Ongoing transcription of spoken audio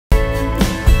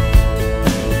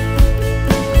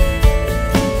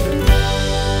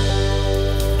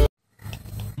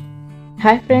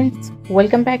Hi friends,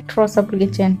 welcome back to Rosa's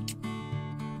Kitchen.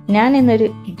 ഞാൻ ഇന്നൊരു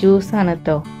ജ്യൂസാണ്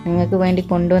കേട്ടോ നിങ്ങൾക്ക് വേണ്ടി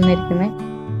കൊണ്ടുവന്നിരിക്കുന്നത്.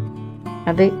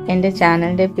 അത് എൻ്റെ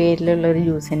ചാനലിൻ്റെ പേരിലുള്ള ഒരു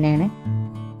ജ്യൂസ് തന്നെയാണ്.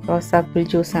 റോസാപ്പിൾ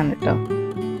ജ്യൂസാണ് കേട്ടോ.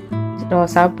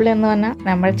 റോസാപ്പിൾ എന്ന് പറഞ്ഞാൽ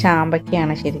നമ്മൾ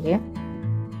ചാമ്പക്കയാണ് ശരിക്കും.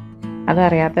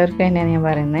 അതറിയാത്തവർക്ക് തന്നെയാണ് ഞാൻ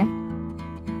പറയുന്നത്.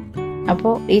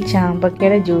 അപ്പോൾ ഈ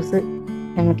ചാമ്പക്കയുടെ ജ്യൂസ്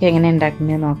നമുക്ക് എങ്ങനെ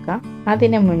ഉണ്ടാക്കുന്നത് നോക്കാം.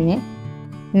 അതിന് മുന്നേ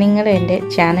നിങ്ങൾ എൻ്റെ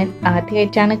ചാനൽ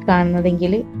ആദ്യമായിട്ടാണ്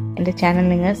കാണുന്നതെങ്കിൽ എൻ്റെ ചാനൽ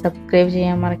നിങ്ങൾ സബ്സ്ക്രൈബ്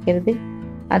ചെയ്യാൻ മറക്കരുത്.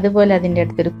 അതുപോലെ അതിൻ്റെ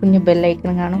അടുത്തൊരു കുഞ്ഞു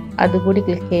ബെല്ലൈക്കൺ കാണും, അതുകൂടി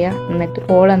ക്ലിക്ക് ചെയ്യുക. എന്നിട്ട്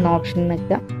ഓൾ എന്ന ഓപ്ഷൻ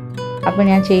നിൽക്കുക. അപ്പോൾ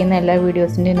ഞാൻ ചെയ്യുന്ന എല്ലാ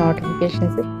വീഡിയോസിൻ്റെയും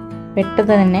നോട്ടിഫിക്കേഷൻസ്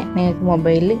പെട്ടെന്ന് തന്നെ നിങ്ങൾക്ക്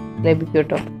മൊബൈലിൽ ലഭിക്കും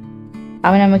കേട്ടോ.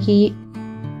 അപ്പോൾ നമുക്ക് ഈ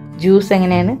ജ്യൂസ്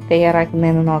എങ്ങനെയാണ്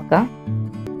തയ്യാറാക്കുന്നതെന്ന് നോക്കാം.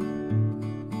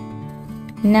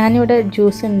 ഞാനിവിടെ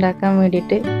ജ്യൂസ് ഉണ്ടാക്കാൻ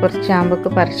വേണ്ടിയിട്ട് കുറച്ച്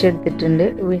ചാമ്പക്ക പറിച്ചെടുത്തിട്ടുണ്ട്.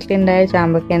 വീട്ടിലുണ്ടായ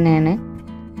ചാമ്പക്ക തന്നെയാണ്.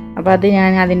 അപ്പോൾ അത്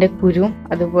ഞാൻ അതിൻ്റെ കുരുവും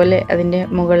അതുപോലെ അതിൻ്റെ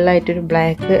മുകളിലായിട്ടൊരു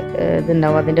ബ്ലാക്ക്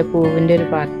ഇതുണ്ടാവും, അതിൻ്റെ പൂവിൻ്റെ ഒരു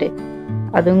പാർട്ട്,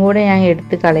 അതും കൂടെ ഞാൻ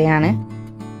എടുത്ത് കളയാണ്.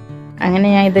 അങ്ങനെ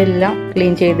ഞാൻ ഇതെല്ലാം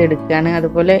ക്ലീൻ ചെയ്തെടുക്കുകയാണ്.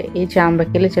 അതുപോലെ ഈ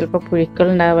ചാമ്പക്കയിൽ ചിലപ്പോൾ പുഴുക്കൾ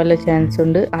ഉണ്ടാവാനുള്ള ചാൻസ്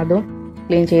ഉണ്ട്, അതും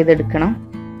ക്ലീൻ ചെയ്തെടുക്കണം.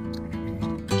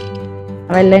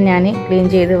 അതെല്ലാം ഞാൻ ക്ലീൻ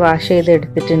ചെയ്ത് വാഷ് ചെയ്ത്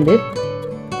എടുത്തിട്ടുണ്ട്.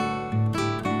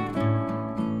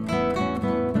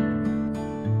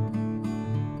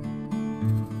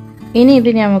 ഇനി ഇത്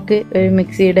നമുക്ക് ഒരു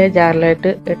മിക്സിയുടെ ജാറിലായിട്ട്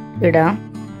ഇടാം.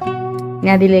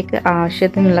 ഞാൻ അതിലേക്ക്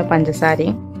ആവശ്യത്തിനുള്ള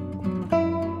പഞ്ചസാരയും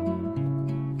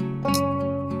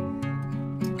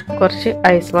കുറച്ച്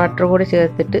ഐസ് വാട്ടർ കൂടി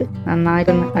ചേർത്തിട്ട്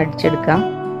നന്നായിട്ടൊന്ന് അടിച്ചെടുക്കാം.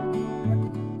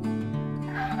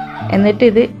 എന്നിട്ട്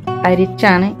ഇത്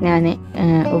അരിച്ചാണ് ഞാൻ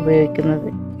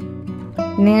ഉപയോഗിക്കുന്നത്.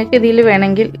 നിങ്ങൾക്ക് ഇതിൽ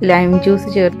വേണമെങ്കിൽ ലൈം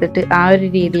ജ്യൂസ് ചേർത്തിട്ട് ആ ഒരു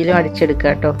രീതിയിലും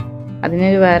അടിച്ചെടുക്കാം കേട്ടോ.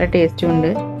 അതിനൊരു വേറെ ടേസ്റ്റും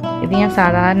ഉണ്ട്. ഇത് ഞാൻ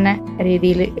സാധാരണ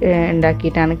രീതിയിൽ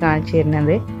ഉണ്ടാക്കിയിട്ടാണ് കാണിച്ചു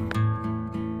തരുന്നത്.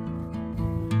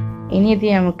 ഇനി ഇത്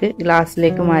നമുക്ക്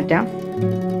ഗ്ലാസ്സിലേക്ക് മാറ്റാം.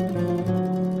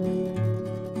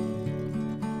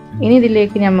 ഇനി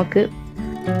ഇതിലേക്ക് നമുക്ക്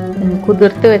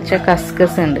കുതിർത്ത് വെച്ച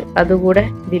കസ്കസ് ഉണ്ട്, അതുകൂടെ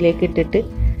ഇതിലേക്ക് ഇട്ടിട്ട്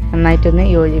നന്നായിട്ടൊന്ന്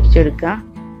യോജിപ്പിച്ചെടുക്കാം.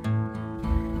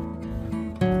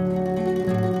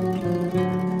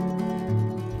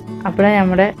 അപ്പോഴേ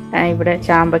നമ്മുടെ ഇവിടെ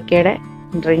ചാമ്പക്കയുടെ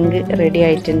ഡ്രിങ്ക് റെഡി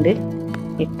ആയിട്ടുണ്ട്.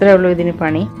 ഇത്രേ ഉള്ളൂ ഇതിന്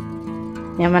പണി.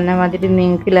 ഞാൻ പറഞ്ഞ മാതിരി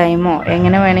നിങ്ങൾക്ക് ലൈമോ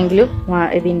എങ്ങനെ വേണമെങ്കിലും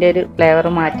ഇതിൻ്റെ ഒരു ഫ്ലേവർ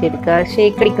മാറ്റിയെടുക്കുക.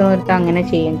 ഷേക്ക് അടിക്കുന്നവർക്ക് അങ്ങനെ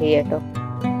ചെയ്യാം കേട്ടോ.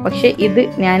 പക്ഷെ ഇത്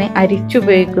ഞാൻ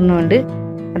അരിച്ചുപയോഗിക്കുന്നതുകൊണ്ട്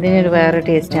അതിനൊരു വേറെ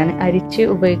ടേസ്റ്റാണ്. അരിച്ച്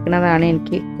ഉപയോഗിക്കുന്നതാണ്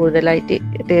എനിക്ക് കൂടുതലായിട്ട്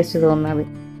ടേസ്റ്റ് തോന്നുന്നത്.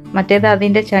 മറ്റേത്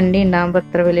അതിൻ്റെ ചണ്ടി ഉണ്ടാകുമ്പോൾ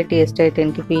അത്ര വലിയ ടേസ്റ്റായിട്ട്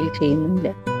എനിക്ക് ഫീൽ ചെയ്യുന്നില്ല.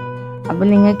 അപ്പം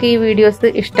നിങ്ങൾക്ക് ഈ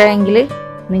വീഡിയോസ് ഇഷ്ടമെങ്കിൽ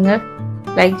നിങ്ങൾ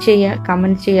ലൈക്ക് ചെയ്യുക,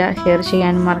 കമൻറ്റ് ചെയ്യുക, ഷെയർ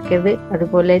ചെയ്യാനും മറക്കരുത്.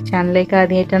 അതുപോലെ ചാനലിലേക്ക്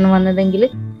ആദ്യമായിട്ടാണ് വന്നതെങ്കിൽ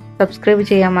സബ്സ്ക്രൈബ്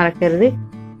ചെയ്യാൻ മറക്കരുത്.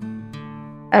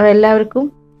 എല്ലാവർക്കും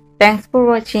താങ്ക്സ് ഫോർ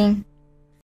വാച്ചിങ്.